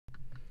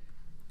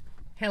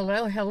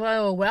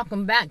Hello.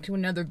 Welcome back to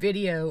another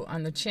video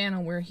on the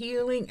channel where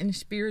healing and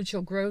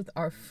spiritual growth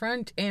are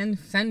front and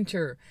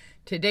center.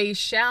 Today's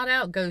shout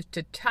out goes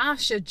to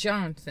Tasha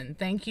Johnson.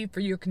 Thank you for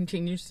your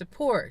continued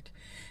support.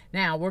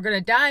 Now, we're going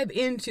to dive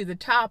into the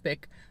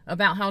topic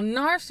about how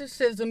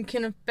narcissism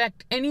can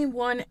affect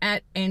anyone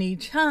at any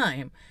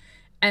time.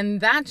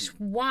 And that's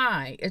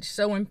why it's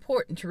so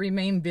important to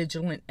remain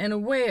vigilant and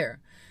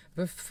aware.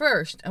 But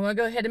first, I want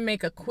to go ahead and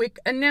make a quick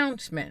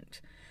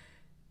announcement.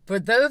 For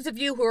those of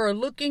you who are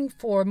looking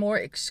for more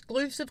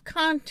exclusive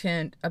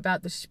content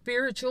about the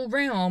spiritual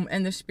realm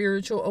and the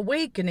spiritual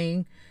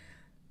awakening,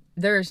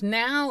 there's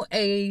now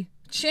a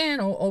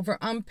channel over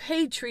on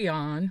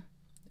Patreon,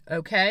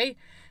 okay?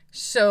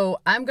 So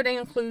I'm going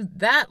to include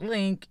that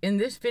link in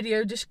this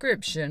video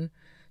description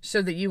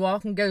so that you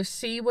all can go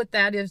see what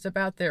that is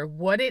about there.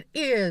 What it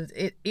is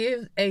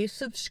a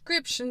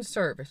subscription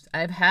service.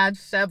 I've had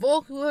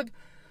several who have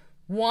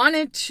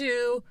wanted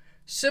to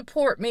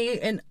support me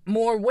in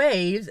more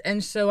ways,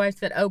 and so I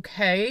said,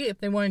 okay, if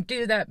they want to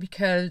do that,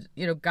 because,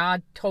 you know,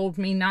 God told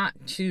me not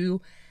to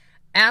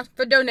ask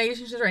for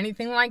donations or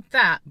anything like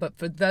that. But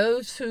for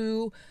those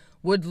who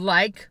would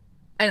like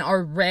and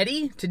are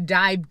ready to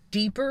dive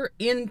deeper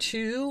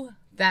into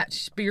that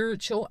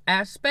spiritual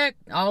aspect,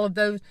 all of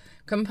those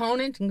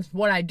components, and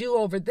what I do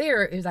over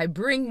there is I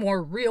bring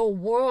more real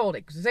world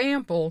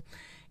example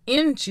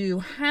into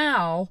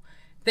how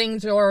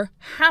things are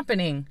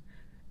happening,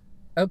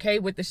 okay,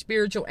 with the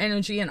spiritual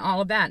energy and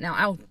all of that. Now,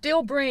 I'll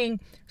still bring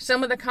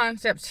some of the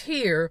concepts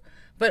here,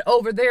 but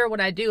over there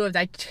what I do is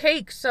I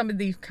take some of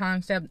these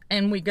concepts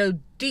and we go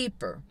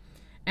deeper.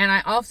 And I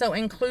also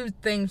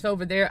include things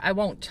over there I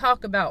won't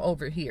talk about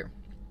over here.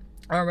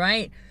 All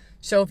right?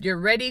 So if you're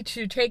ready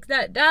to take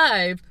that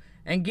dive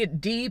and get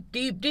deep,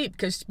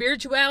 because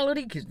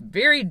spirituality is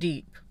very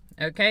deep,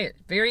 okay?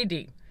 It's very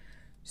deep.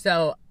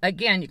 So,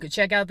 again, you can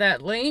check out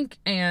that link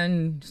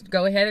and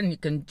go ahead and you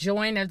can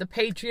join as a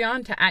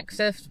Patreon to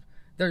access.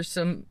 There's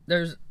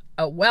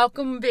a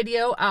welcome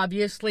video,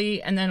 obviously,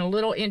 and then a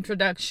little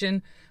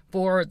introduction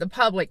for the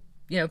public,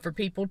 you know, for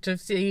people to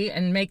see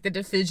and make the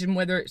decision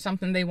whether it's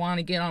something they want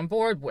to get on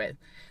board with.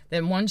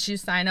 Then once you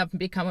sign up and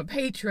become a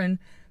patron,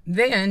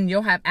 then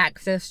you'll have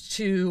access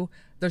to,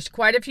 there's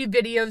quite a few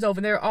videos over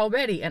there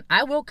already, and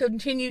I will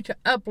continue to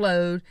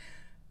upload,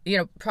 you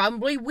know,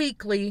 probably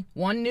weekly,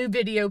 one new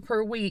video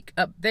per week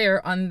up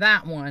there on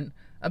that one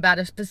about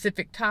a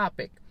specific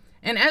topic.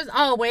 And as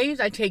always,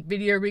 I take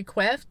video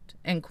requests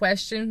and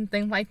questions,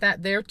 things like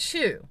that there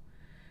too.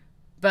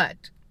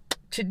 But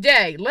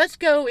today, let's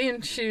go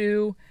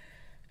into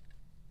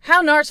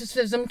how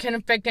narcissism can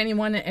affect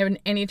anyone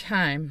at any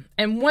time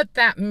and what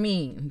that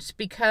means,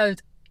 because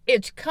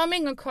it's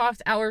coming across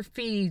our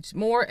feeds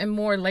more and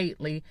more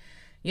lately.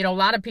 You know, a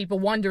lot of people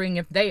wondering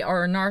if they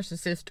are a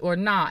narcissist or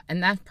not,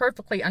 and that's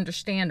perfectly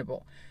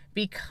understandable,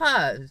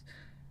 because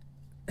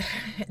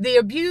the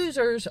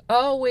abusers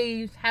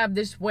always have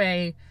this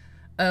way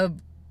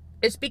of,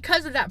 it's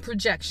because of that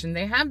projection.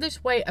 They have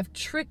this way of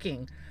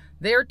tricking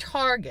their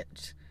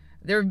targets,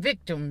 their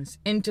victims,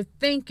 into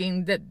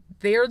thinking that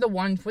they're the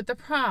ones with the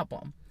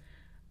problem,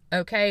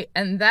 okay?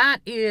 And that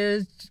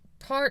is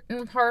part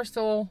and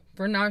parcel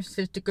for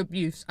narcissistic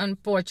abuse,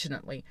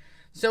 unfortunately.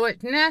 So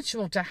it's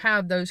natural to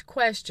have those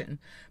questions.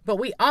 But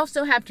we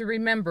also have to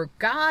remember,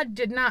 God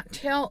did not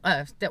tell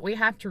us that we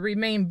have to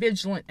remain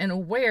vigilant and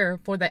aware,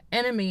 for the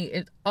enemy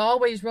is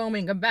always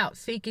roaming about,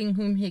 seeking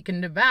whom he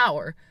can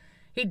devour.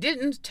 He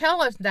didn't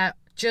tell us that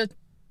just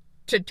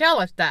to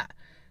tell us that.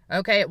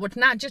 Okay, it was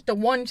not just a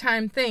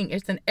one-time thing.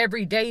 It's an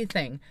everyday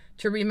thing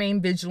to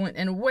remain vigilant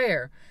and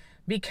aware.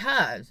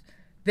 Because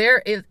there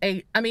is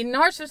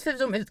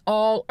narcissism is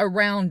all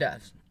around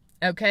us.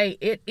 Okay,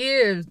 it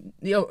is,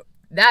 you know,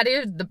 that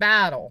is the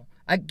battle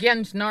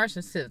against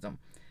narcissism,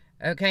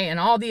 okay, and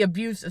all the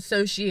abuse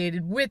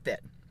associated with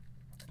it.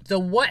 So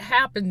what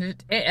happens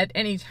at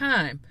any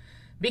time?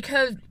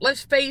 Because,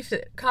 let's face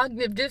it,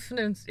 cognitive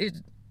dissonance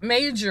is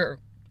major,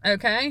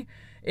 okay?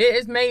 It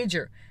is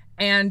major.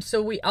 And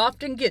so we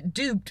often get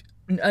duped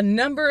a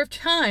number of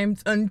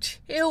times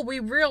until we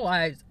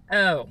realize,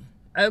 oh,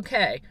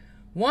 okay,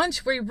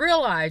 once we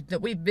realize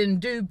that we've been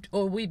duped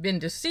or we've been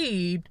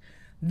deceived,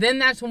 then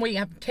that's when we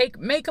have to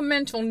make a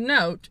mental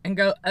note and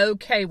go,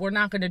 okay, we're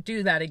not going to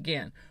do that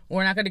again.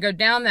 We're not going to go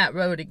down that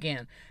road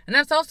again. And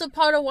that's also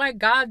part of why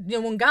God,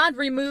 you know, when God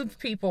removes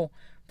people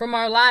from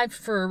our lives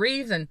for a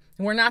reason,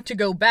 we're not to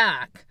go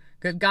back.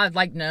 Because God's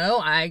like, no,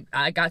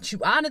 I got you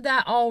out of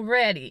that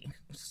already.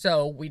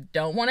 So we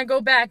don't want to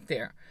go back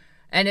there.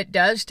 And it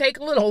does take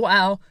a little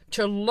while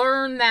to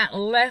learn that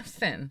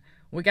lesson.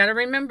 We got to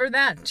remember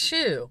that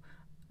too.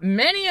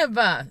 Many of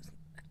us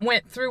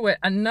went through it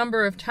a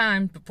number of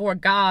times before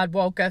God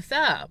woke us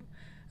up,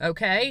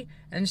 okay?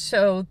 And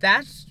so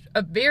that's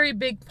a very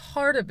big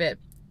part of it.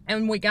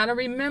 And we got to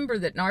remember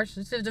that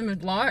narcissism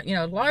is,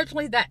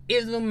 largely that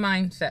ism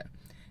mindset.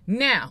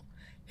 Now,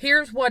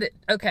 here's what it,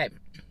 okay,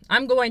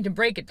 I'm going to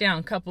break it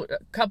down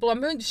I'm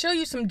going to show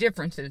you some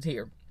differences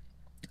here.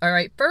 All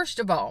right, first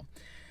of all,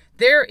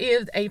 there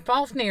is a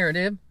false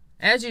narrative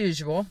as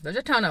usual, there's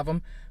a ton of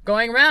them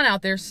going around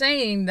out there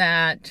saying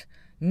that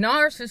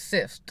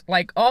narcissists,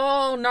 like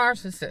all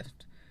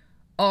narcissists,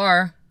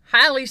 are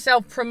highly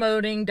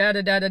self-promoting,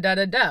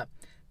 da-da-da-da-da-da-da.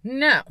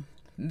 No,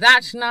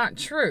 that's not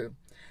true.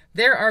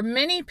 There are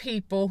many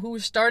people who are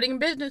starting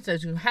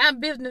businesses, who have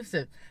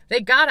businesses. They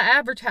got to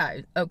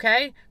advertise,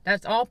 okay?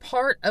 That's all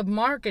part of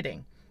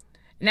marketing.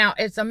 Now,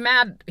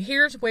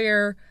 here's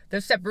where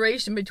the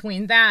separation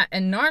between that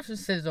and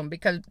narcissism,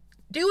 because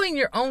doing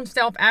your own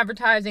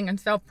self-advertising and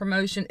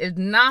self-promotion is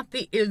not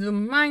the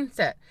ism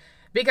mindset.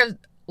 Because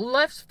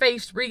let's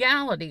face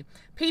reality.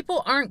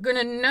 People aren't going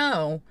to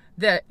know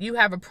that you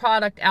have a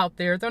product out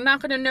there. They're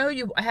not going to know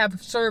you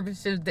have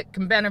services that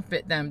can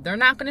benefit them. They're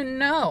not going to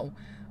know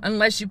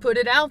unless you put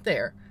it out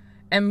there.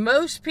 And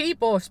most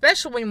people,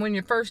 especially when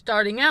you're first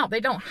starting out, they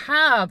don't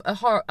have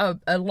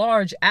a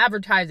large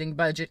advertising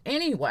budget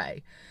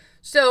anyway.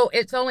 So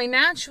it's only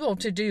natural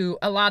to do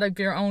a lot of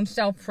your own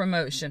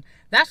self-promotion.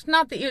 That's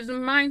not the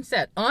ism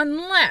mindset,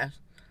 unless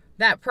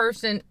that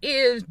person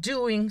is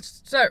doing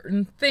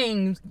certain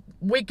things,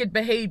 wicked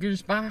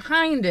behaviors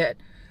behind it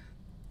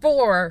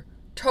for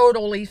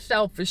totally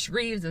selfish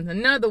reasons.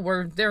 In other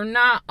words, they're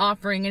not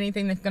offering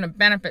anything that's going to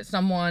benefit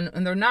someone,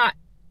 and they're not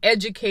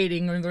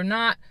educating, or they're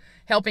not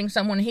helping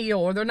someone heal,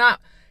 or they're not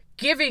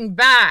giving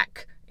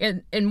back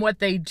in what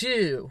they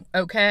do,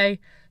 okay?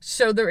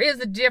 So there is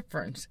a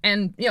difference.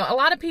 And, you know, a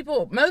lot of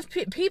people,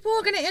 people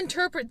are going to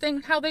interpret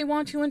things how they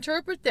want to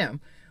interpret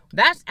them.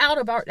 That's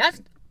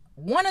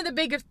one of the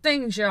biggest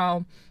things,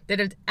 y'all,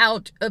 that is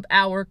out of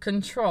our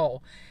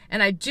control.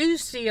 And I do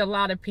see a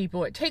lot of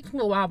people, it takes a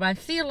little while, but I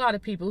see a lot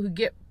of people who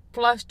get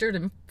flustered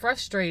and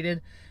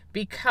frustrated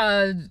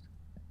because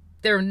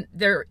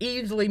they're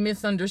easily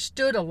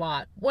misunderstood a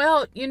lot.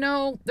 Well, you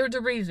know, there's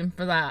a reason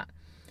for that.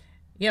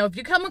 You know, if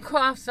you come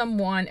across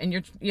someone and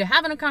you're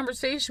having a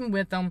conversation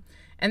with them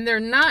and they're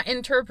not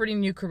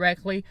interpreting you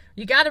correctly,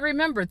 you got to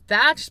remember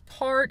that's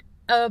part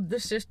of the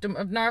system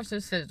of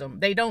narcissism.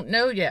 They don't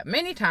know yet.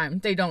 Many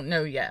times they don't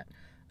know yet.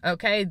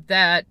 Okay,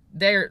 that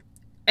they're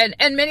and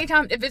many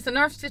times if it's a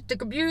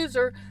narcissistic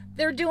abuser,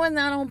 they're doing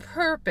that on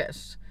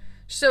purpose.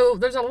 So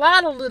there's a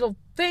lot of little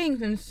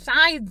things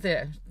inside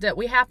this that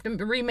we have to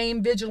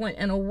remain vigilant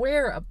and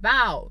aware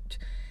about,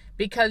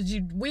 because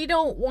we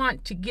don't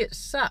want to get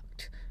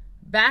sucked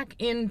back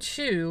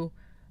into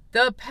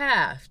the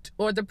past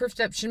or the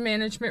perception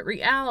management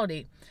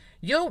reality.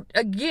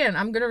 Again,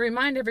 I'm going to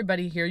remind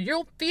everybody here,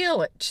 you'll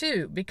feel it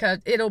too, because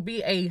it'll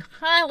be a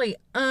highly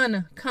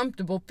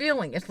uncomfortable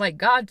feeling. It's like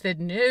God said,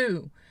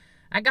 no,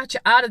 I got you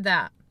out of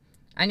that.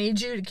 I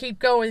need you to keep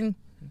going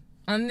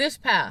on this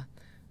path.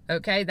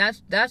 Okay,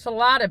 that's a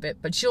lot of it,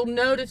 but you'll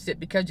notice it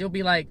because you'll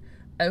be like,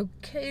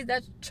 okay,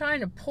 that's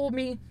trying to pull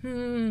me.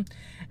 And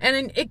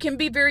then it can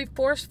be very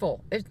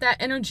forceful. It's that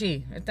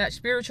energy, it's that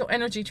spiritual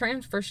energy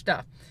transfer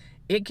stuff.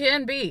 It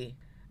can be.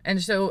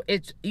 And so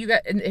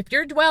and if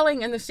you're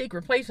dwelling in the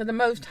secret place of the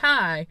Most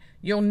High,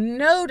 you'll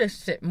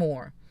notice it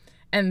more.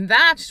 And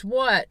that's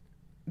what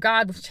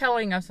God was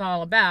telling us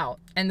all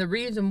about. And the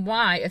reason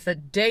why it's a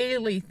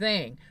daily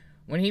thing.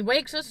 When he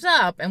wakes us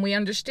up and we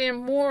understand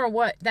more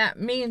what that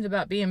means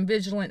about being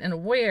vigilant and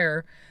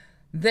aware,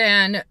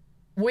 then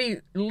we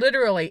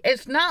literally,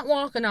 it's not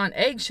walking on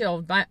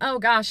eggshells oh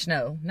gosh,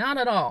 no, not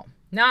at all.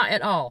 Not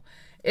at all.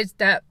 It's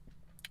that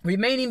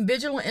remaining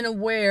vigilant and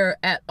aware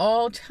at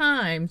all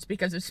times,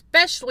 because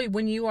especially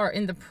when you are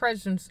in the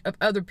presence of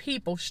other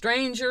people,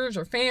 strangers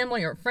or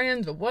family or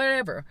friends or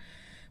whatever,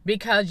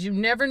 because you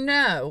never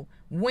know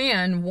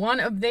when not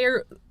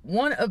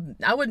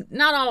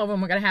all of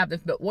them are going to have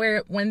this, but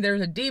when there's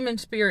a demon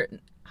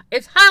spirit,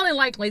 it's highly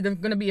likely there's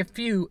going to be a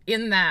few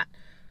in that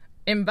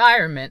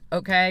environment,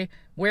 okay,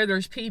 where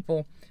there's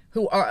people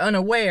who are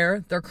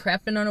unaware, they're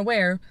creeping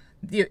unaware.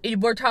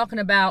 We're talking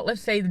about,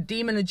 let's say, the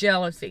demon of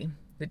jealousy,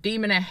 the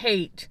demon of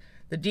hate,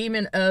 the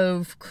demon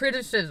of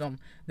criticism,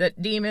 the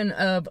demon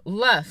of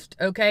lust,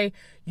 okay?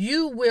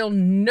 You will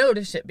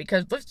notice it,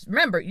 because let's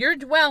remember, you're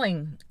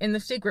dwelling in the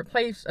secret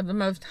place of the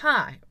Most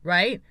High,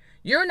 right?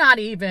 You're not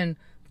even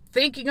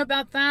thinking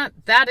about that.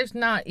 That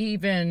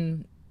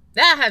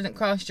hasn't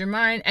crossed your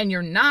mind, and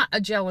you're not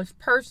a jealous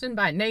person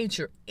by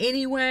nature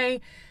anyway.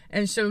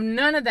 And so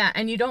none of that,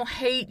 and you don't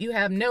hate, you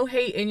have no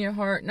hate in your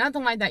heart,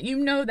 nothing like that. You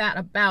know that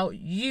about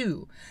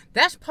you.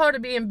 That's part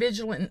of being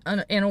vigilant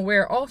and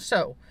aware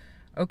also,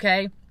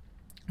 okay?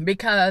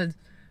 Because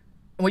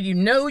when you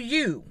know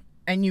you,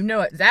 and you know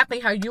exactly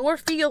how you're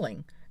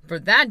feeling for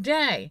that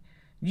day,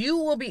 you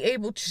will be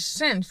able to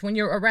sense when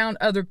you're around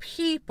other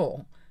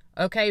people,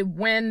 okay?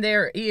 When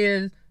there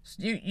is,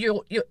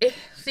 you'll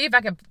see if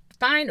I can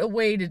find a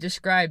way to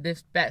describe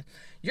this best.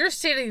 You're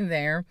sitting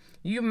there,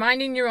 you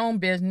minding your own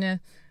business,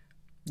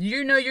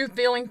 you know you're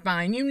feeling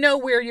fine, you know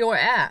where you're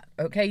at,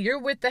 okay? You're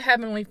with the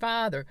Heavenly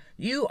Father.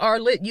 You are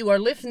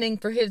listening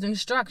for His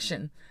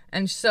instruction.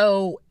 And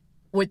so,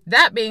 with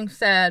that being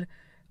said,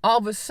 all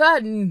of a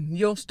sudden,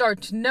 you'll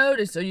start to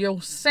notice, or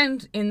you'll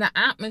sense in the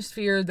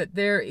atmosphere that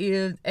there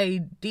is a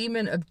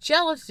demon of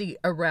jealousy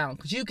around,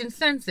 because you can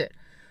sense it.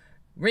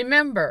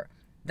 Remember,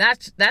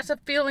 That's a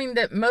feeling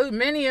that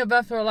many of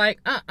us are like,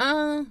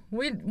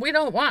 we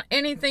don't want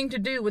anything to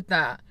do with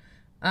that.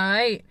 All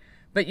right?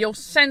 But you'll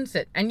sense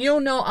it, and you'll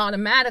know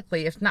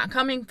automatically it's not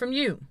coming from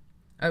you.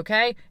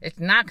 Okay? It's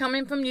not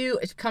coming from you.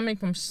 It's coming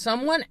from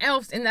someone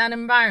else in that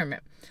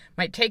environment.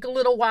 Might take a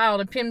little while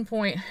to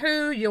pinpoint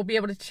who. You'll be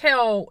able to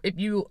tell if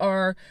you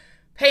are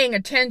paying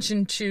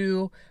attention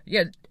to.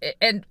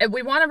 And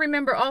we want to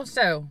remember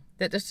also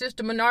that the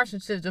system of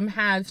narcissism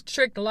has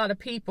tricked a lot of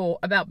people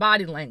about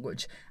body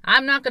language.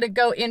 I'm not going to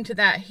go into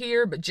that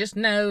here, but just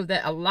know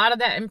that a lot of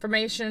that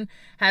information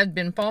has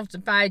been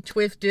falsified,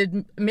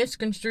 twisted,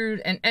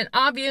 misconstrued, and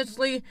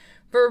obviously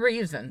for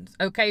reasons.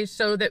 Okay,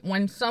 so that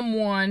when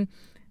someone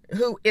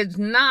who is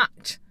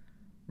not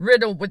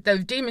riddled with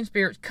those demon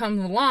spirits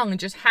comes along and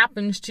just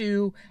happens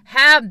to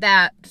have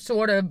that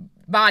sort of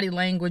body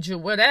language or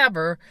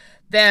whatever,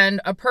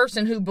 then a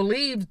person who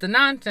believes the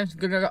nonsense is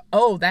going to go,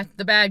 oh, that's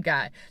the bad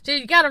guy. So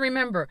you got to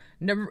remember,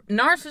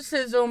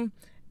 narcissism,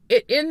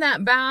 in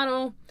that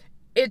battle,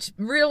 it's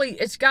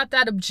got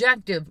that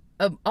objective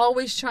of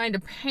always trying to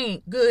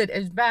paint good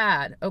as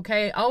bad,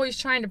 okay? Always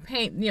trying to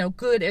paint,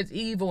 good as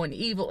evil and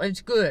evil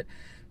as good.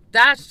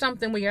 That's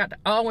something we got to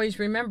always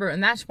remember,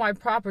 and that's why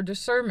proper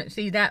discernment,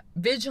 see, that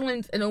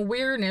vigilance and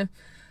awareness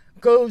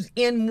goes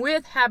in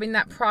with having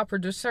that proper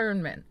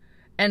discernment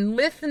and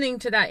listening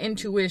to that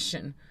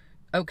intuition,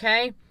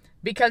 okay?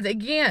 Because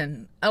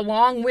again,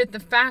 along with the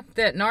fact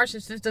that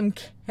narcissism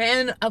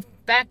can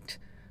affect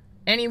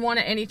anyone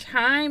at any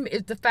time,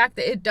 is the fact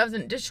that it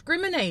doesn't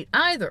discriminate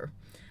either,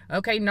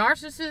 okay?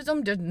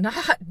 Narcissism does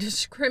not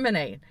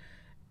discriminate,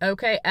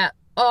 okay, at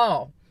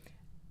all.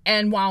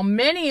 And while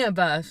many of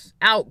us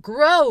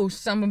outgrow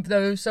some of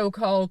those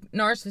so-called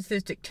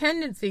narcissistic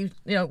tendencies,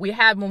 we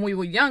had when we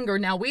were younger,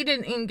 now we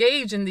didn't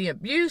engage in the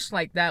abuse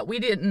like that. We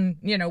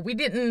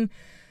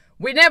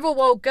never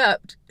woke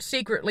up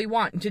secretly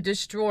wanting to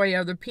destroy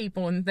other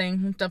people and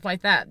things and stuff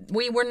like that.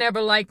 We were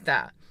never like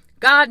that.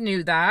 God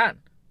knew that.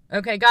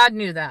 Okay, God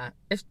knew that.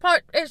 It's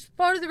part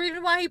of the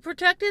reason why he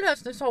protected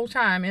us this whole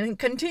time and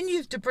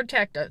continues to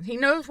protect us. He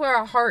knows where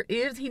our heart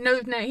is. He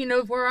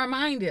knows where our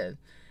mind is.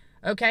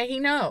 Okay, he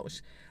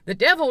knows. The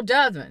devil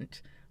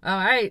doesn't. All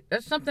right,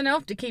 that's something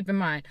else to keep in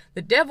mind.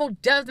 The devil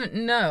doesn't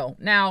know.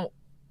 Now,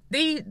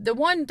 the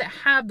ones that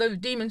have those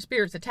demon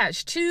spirits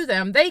attached to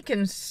them, they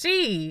can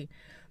see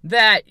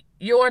that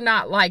you're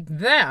not like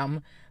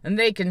them, and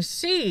they can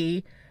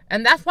see,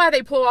 and that's why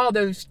they pull all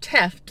those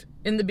tests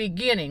in the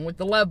beginning with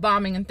the love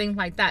bombing and things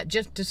like that,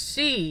 just to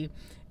see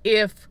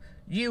if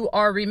you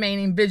are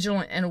remaining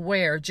vigilant and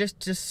aware,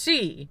 just to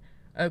see,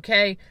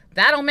 okay?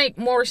 That'll make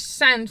more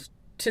sense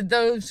to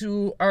those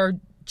who are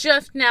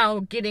just now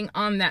getting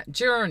on that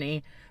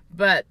journey,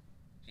 but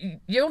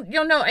you'll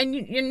know,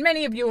 and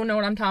many of you will know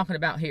what I'm talking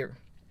about here.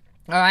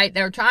 All right,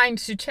 they're trying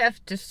to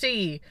test to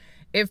see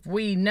if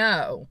we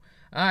know,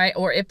 all right,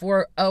 or if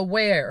we're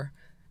aware,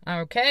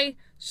 okay?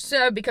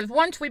 So, because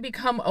once we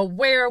become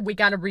aware, we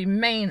got to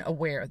remain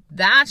aware.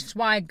 That's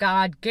why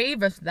God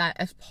gave us that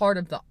as part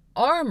of the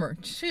armor,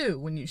 too,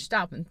 when you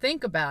stop and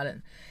think about it.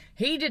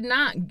 He did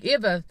not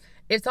give us,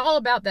 it's all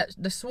about that,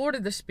 the sword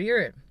of the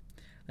Spirit.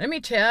 Let me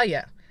tell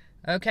you,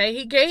 okay,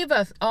 he gave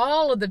us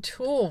all of the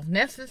tools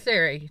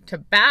necessary to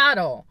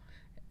battle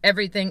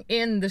everything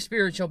in the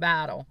spiritual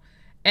battle,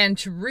 and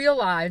to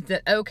realize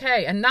that,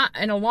 okay, and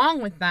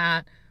along with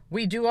that,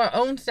 we do our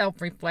own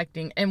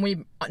self-reflecting, and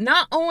we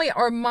not only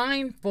are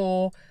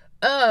mindful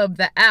of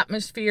the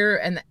atmosphere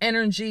and the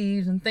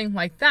energies and things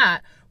like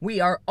that,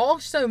 we are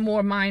also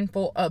more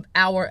mindful of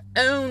our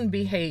own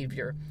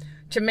behavior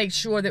to make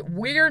sure that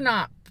we're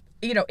not,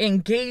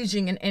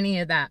 engaging in any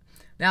of that.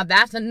 Now,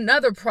 that's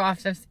another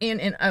process in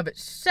and of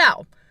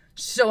itself.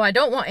 So I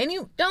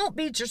don't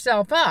beat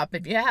yourself up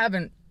if you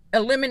haven't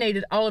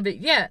eliminated all of it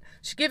yet.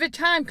 Just give it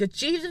time, because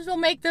Jesus will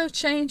make those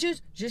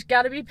changes. You just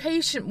got to be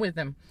patient with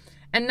him.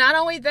 And not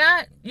only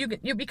that, you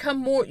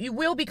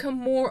will become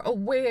more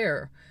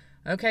aware.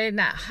 Okay, and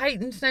that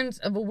heightened sense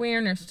of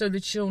awareness, so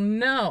that you'll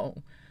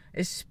know,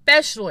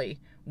 especially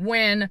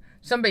when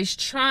somebody's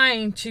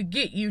trying to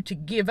get you to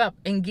give up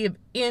and give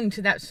in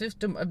to that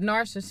system of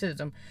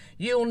narcissism.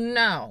 You'll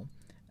know.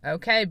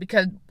 Okay,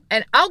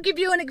 and I'll give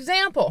you an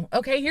example.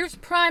 Okay, here's a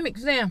prime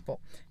example.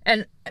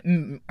 And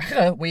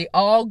we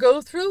all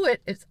go through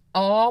it. It's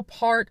all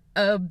part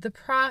of the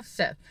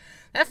process.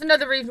 That's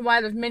another reason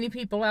why there's many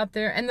people out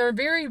there, and they're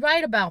very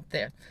right about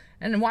this,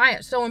 and why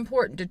it's so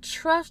important to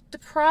trust the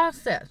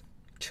process.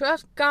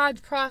 Trust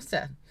God's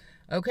process.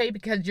 Okay,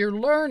 because you're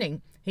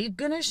learning. He's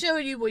going to show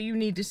you what you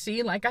need to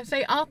see, like I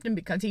say often,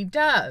 because he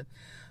does.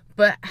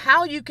 But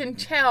how you can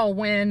tell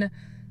when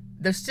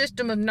the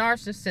system of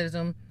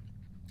narcissism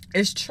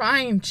is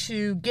trying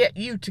to get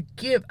you to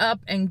give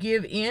up and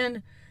give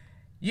in,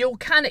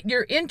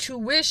 your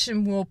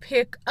intuition will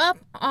pick up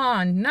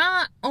on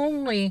not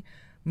only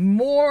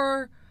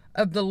more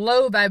of the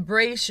low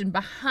vibration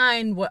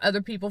behind what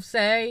other people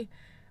say,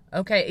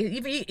 okay,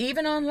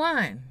 even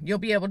online, you'll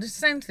be able to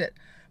sense it,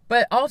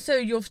 but also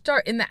you'll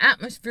start in the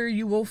atmosphere,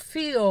 you will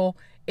feel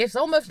it's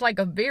almost like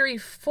a very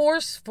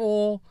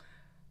forceful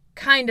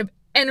kind of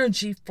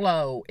energy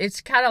flow.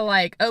 It's kind of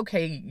like,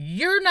 okay,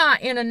 you're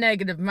not in a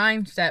negative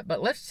mindset,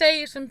 but let's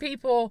say some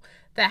people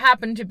that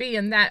happen to be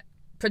in that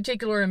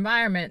particular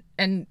environment,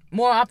 and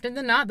more often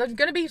than not, there's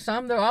going to be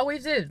some, there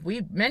always is.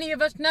 Many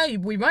of us know,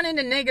 we run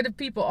into negative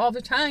people all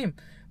the time.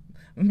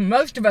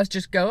 Most of us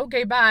just go,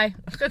 okay, bye.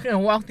 I'm going to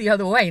walk the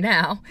other way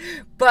now.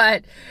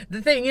 But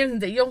the thing is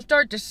that you'll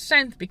start to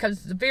sense,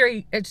 because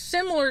it's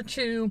similar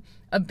to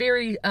a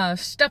very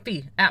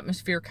stuffy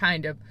atmosphere,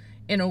 kind of,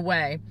 in a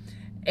way.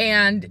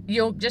 And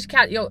you'll just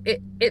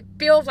it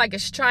feels like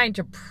it's trying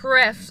to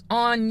press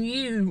on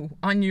you,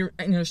 in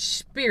your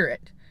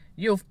spirit.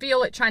 You'll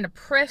feel it trying to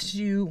press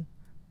you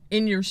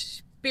in your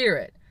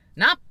spirit,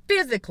 not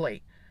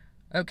physically.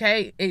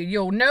 Okay,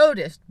 you'll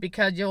notice,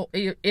 because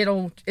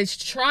it's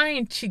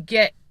trying to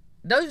get,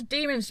 those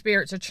demon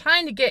spirits are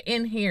trying to get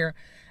in here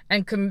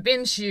and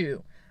convince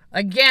you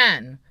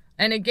again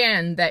and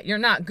again that you're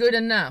not good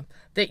enough,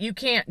 that you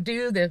can't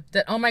do this,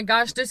 that, oh my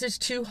gosh, this is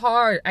too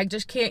hard, I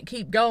just can't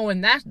keep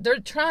going. They're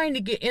trying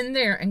to get in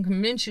there and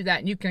convince you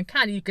that, and you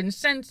can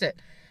sense it.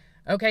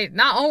 Okay,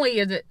 not only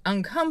is it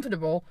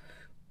uncomfortable,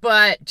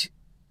 but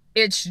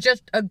it's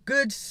just a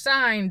good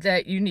sign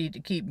that you need to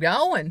keep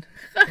going.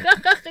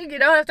 You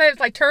know what I'm saying? It's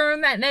like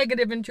turn that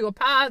negative into a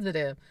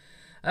positive.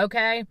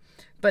 Okay?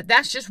 But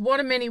that's just one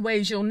of many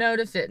ways you'll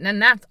notice it.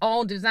 And that's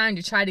all designed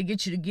to try to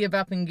get you to give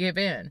up and give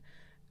in.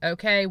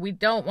 Okay? We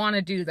don't want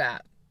to do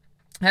that.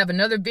 I have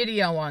another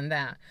video on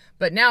that.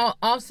 But now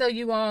also,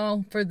 you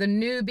all, for the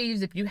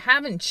newbies, if you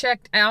haven't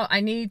checked out,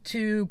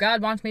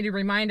 God wants me to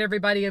remind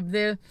everybody of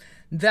this,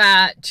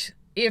 that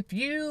if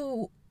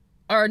you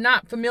are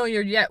not familiar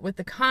yet with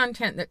the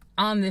content that's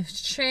on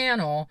this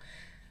channel,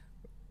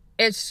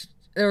 there's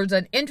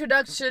an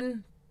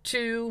introduction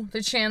to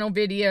the channel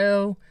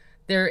video.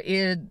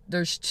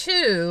 There's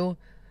two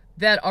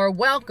that are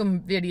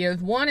welcome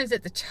videos. One is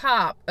at the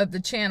top of the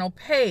channel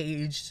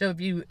page. So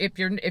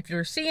if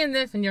you're seeing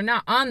this and you're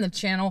not on the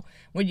channel,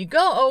 when you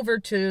go over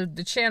to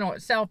the channel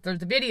itself,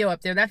 there's a video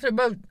up there. That's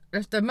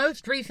the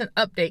most recent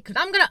update, because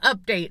I'm going to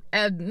update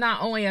as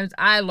not only as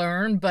I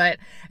learn, but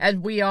as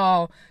we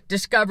all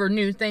discover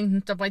new things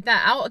and stuff like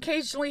that. I'll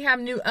occasionally have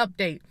new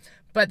updates,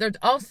 but there's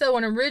also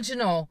an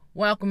original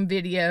welcome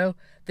video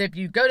that if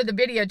you go to the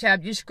video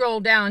tab, you scroll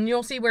down,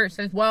 you'll see where it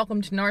says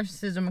welcome to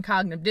Narcissism and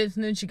Cognitive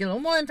Dissonance. You get a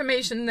little more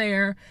information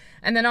there.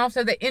 And then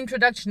also the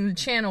introduction to the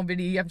channel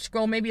video. You have to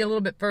scroll maybe a little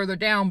bit further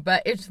down,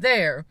 but it's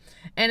there.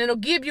 And it'll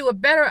give you a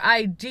better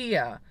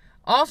idea.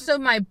 Also,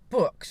 my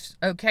books,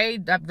 okay?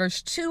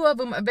 There's 2 of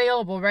them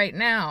available right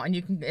now, and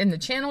you can, in the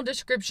channel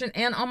description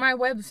and on my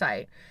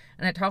website.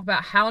 And I talk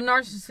about how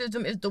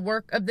narcissism is the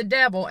work of the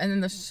devil. And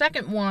then the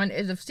second one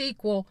is a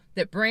sequel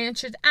that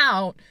branches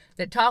out,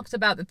 that talks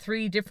about the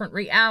 3 different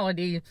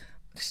reality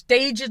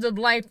stages of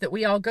life that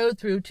we all go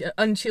through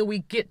until we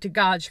get to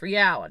God's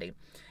reality.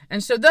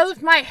 And so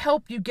those might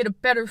help you get a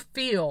better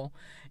feel.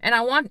 And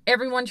I want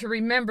everyone to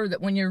remember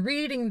that when you're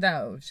reading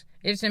those,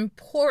 it's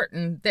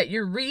important that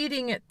you're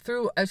reading it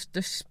through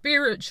the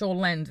spiritual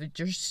lens, with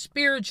your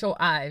spiritual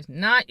eyes,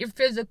 not your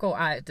physical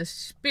eyes. The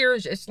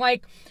spiritual. It's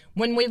like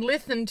when we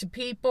listen to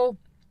people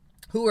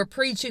who are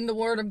preaching the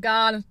word of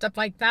God and stuff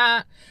like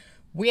that,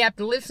 we have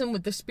to listen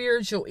with the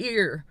spiritual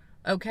ear,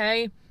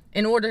 okay?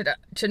 In order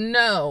to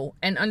know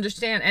and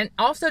understand, and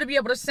also to be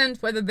able to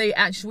sense whether they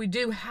actually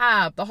do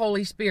have the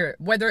Holy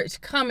Spirit, whether it's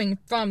coming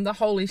from the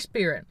Holy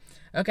Spirit,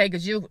 okay?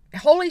 Because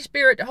Holy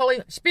Spirit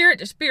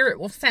to spirit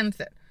will sense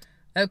it,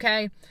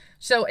 okay?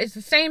 So it's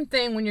the same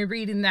thing when you're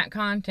reading that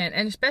content,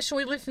 and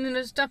especially listening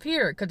to stuff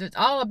here, because it's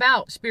all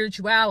about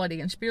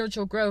spirituality and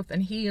spiritual growth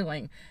and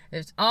healing.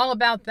 It's all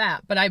about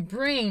that. But I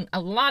bring a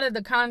lot of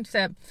the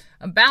concept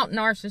about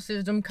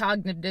narcissism,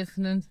 cognitive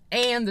dissonance,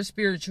 and the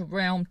spiritual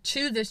realm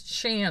to this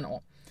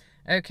channel.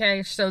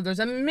 Okay, so there's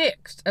a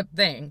mix of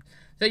things.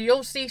 So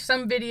you'll see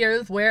some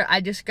videos where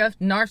I discuss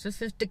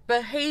narcissistic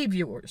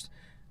behaviors.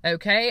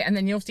 Okay, and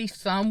then you'll see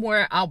some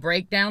where I'll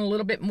break down a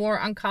little bit more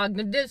on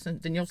cognitive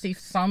dissonance. And you'll see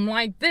some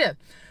like this,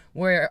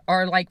 where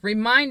are like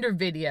reminder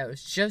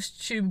videos,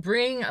 just to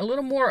bring a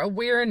little more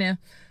awareness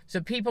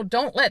so people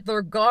don't let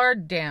their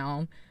guard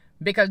down.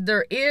 Because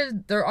there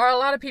are a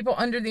lot of people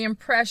under the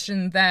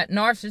impression that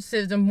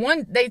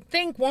narcissism, they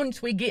think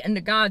once we get into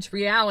God's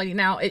reality,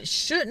 now it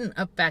shouldn't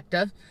affect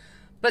us.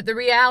 But the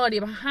reality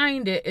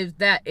behind it is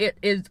that it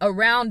is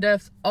around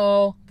us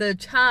all the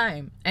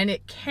time. And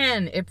it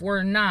can if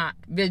we're not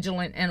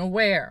vigilant and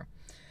aware.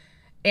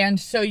 And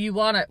so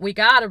we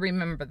got to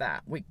remember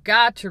that. We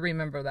got to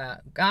remember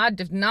that. God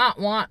does not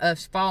want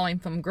us falling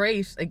from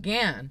grace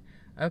again.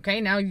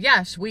 Okay, now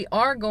yes, we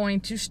are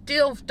going to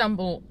still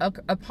stumble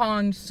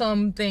upon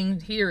some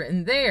things here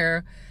and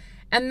there.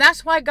 And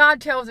that's why God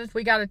tells us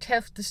we got to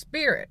test the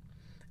spirit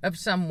of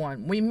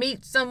someone. We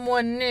meet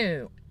someone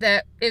new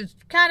that is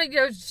kind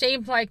of,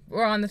 seems like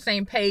we're on the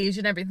same page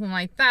and everything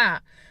like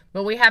that,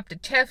 but we have to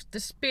test the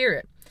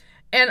spirit.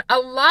 And a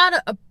lot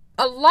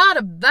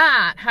of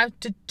that has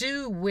to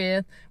do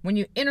with when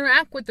you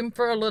interact with them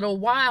for a little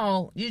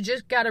while, you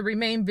just got to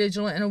remain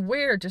vigilant and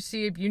aware to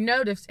see if you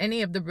notice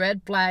any of the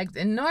red flags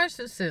in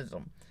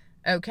narcissism.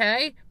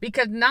 Okay?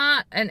 Because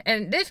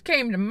and this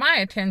came to my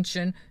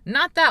attention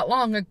not that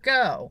long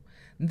ago,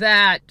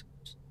 that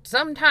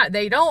sometimes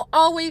they don't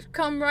always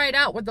come right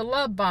out with the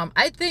love bomb.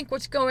 I think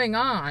what's going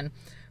on,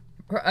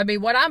 I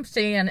mean, what I'm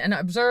seeing and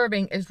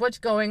observing is what's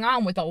going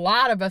on with a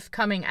lot of us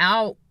coming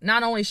out,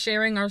 not only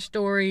sharing our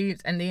stories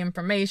and the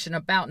information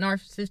about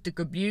narcissistic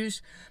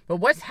abuse, but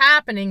what's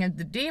happening is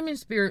the demon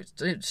spirits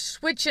are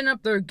switching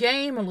up their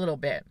game a little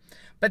bit,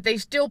 but they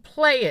still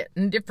play it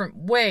in different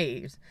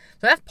ways.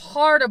 So that's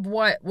part of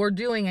what we're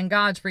doing in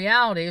God's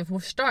reality, is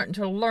we're starting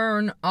to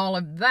learn all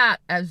of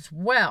that as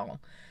well.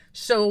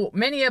 So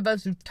many of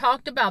us have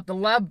talked about the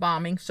love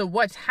bombing. So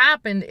what's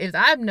happened is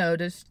I've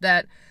noticed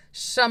that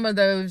some of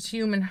those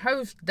human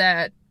hosts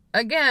that,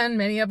 again,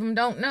 many of them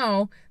don't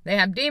know, they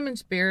have demon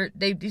spirit,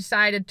 they've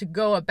decided to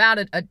go about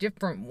it a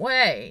different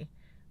way.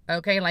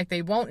 Okay, like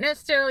they won't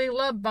necessarily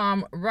love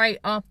bomb right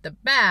off the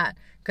bat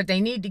because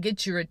they need to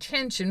get your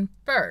attention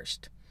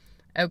first.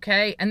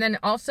 Okay, and then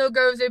it also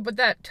goes in with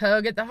that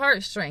tug at the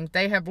heartstrings.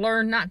 They have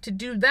learned not to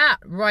do that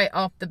right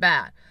off the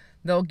bat.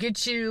 They'll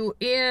get you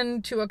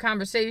into a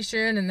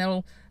conversation and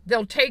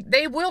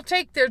they will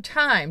take their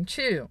time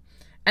too.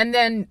 And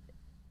then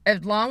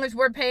as long as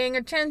we're paying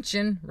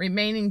attention,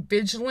 remaining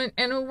vigilant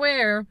and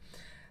aware,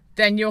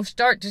 then you'll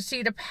start to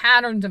see the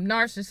patterns of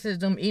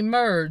narcissism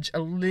emerge a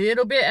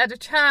little bit at a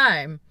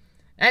time,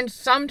 and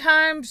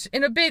sometimes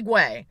in a big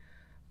way.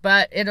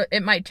 But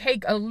it might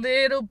take a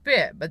little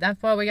bit, but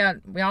that's why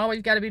we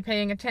always got to be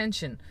paying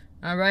attention.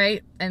 All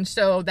right, and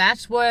so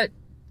that's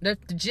the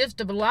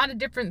gist of a lot of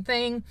different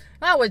things.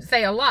 I would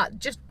say a lot,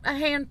 just a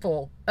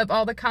handful of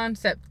all the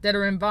concepts that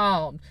are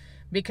involved,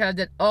 because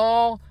it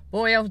all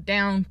boils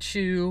down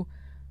to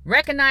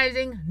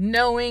recognizing,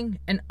 knowing,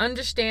 and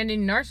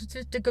understanding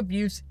narcissistic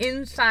abuse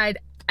inside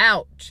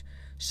out,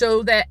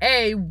 so that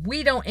A,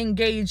 we don't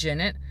engage in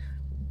it,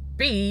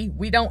 B,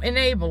 we don't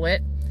enable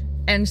it,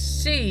 and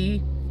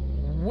C,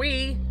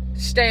 we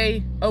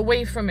stay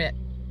away from it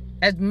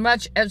as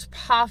much as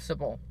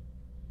possible.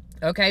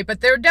 Okay,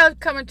 but there does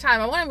come a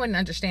time, I want everyone to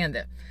understand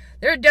this,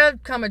 there does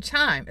come a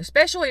time,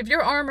 especially if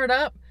you're armored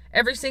up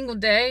every single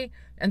day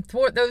and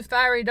thwart those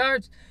fiery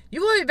darts, you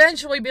will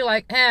eventually be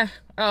like,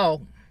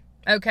 oh,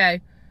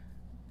 okay.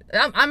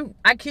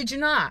 I kid you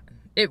not.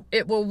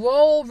 It will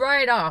roll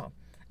right off,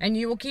 and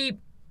you will keep,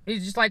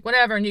 it's just like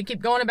whatever, and you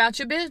keep going about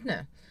your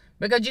business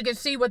because you can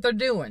see what they're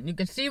doing. You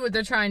can see what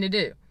they're trying to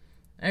do.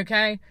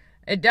 Okay?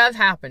 It does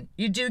happen.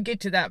 You do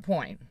get to that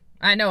point.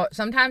 I know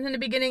sometimes in the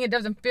beginning it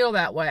doesn't feel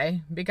that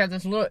way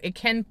because it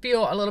can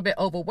feel a little bit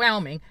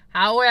overwhelming.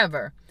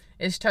 However,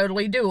 it's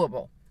totally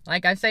doable.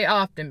 Like I say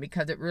often,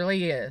 because it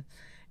really is.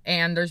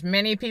 And there's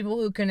many people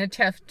who can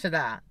attest to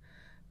that.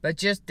 But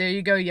just, there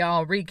you go,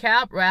 y'all.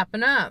 Recap,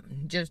 wrapping up.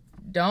 Just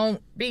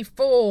don't be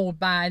fooled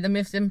by the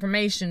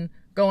misinformation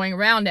going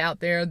around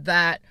out there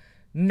that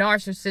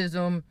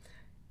narcissism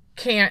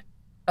can't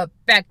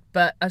affect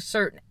but a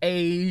certain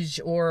age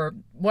or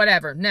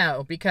whatever.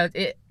 No, because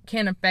it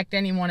can affect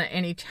anyone at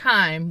any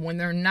time when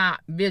they're not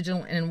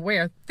vigilant and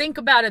aware. Think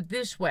about it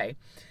this way.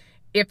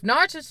 If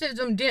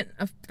narcissism didn't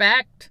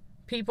affect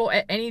people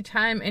at any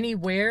time,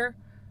 anywhere,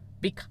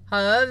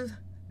 because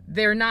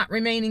they're not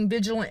remaining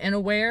vigilant and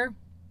aware,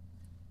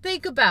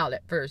 think about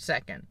it for a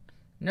second.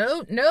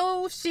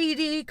 No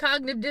CD,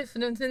 cognitive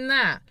dissonance in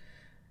that.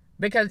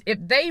 Because if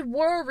they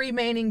were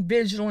remaining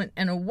vigilant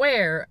and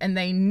aware, and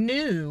they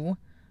knew,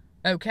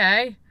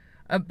 okay,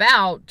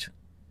 about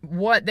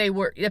what they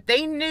were, if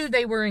they knew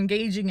they were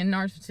engaging in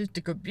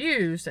narcissistic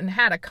abuse and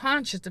had a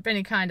conscience of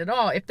any kind at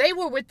all, if they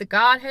were with the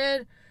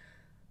Godhead,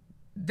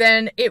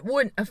 then it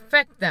wouldn't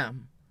affect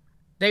them.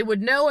 They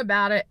would know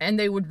about it and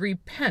they would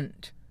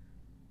repent.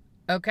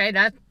 Okay,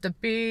 that's the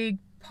big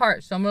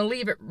part. So I'm going to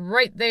leave it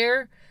right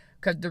there,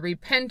 because the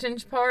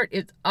repentance part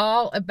is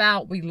all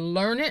about, we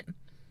learn it.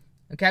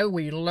 Okay,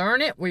 we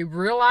learn it. We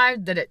realize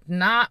that it's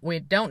not, we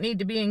don't need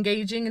to be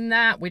engaging in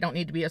that. We don't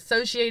need to be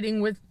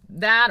associating with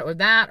that or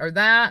that or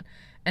that.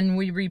 And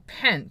we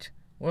repent.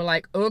 We're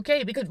like,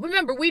 okay, because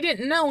remember, we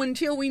didn't know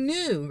until we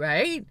knew,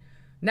 right?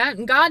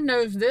 Not, God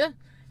knows this.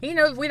 He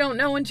knows we don't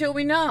know until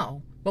we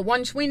know. But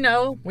once we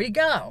know, we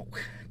go,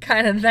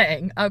 kind of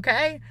thing,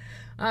 okay?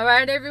 All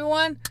right,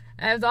 everyone.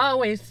 As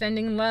always,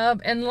 sending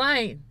love and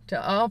light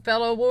to all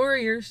fellow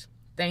warriors.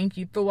 Thank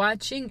you for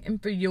watching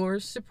and for your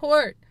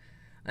support.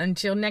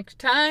 Until next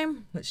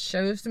time, let's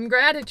show some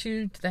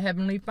gratitude to the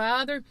Heavenly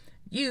Father.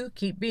 You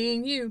keep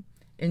being you.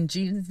 In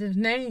Jesus'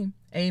 name,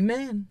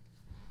 amen.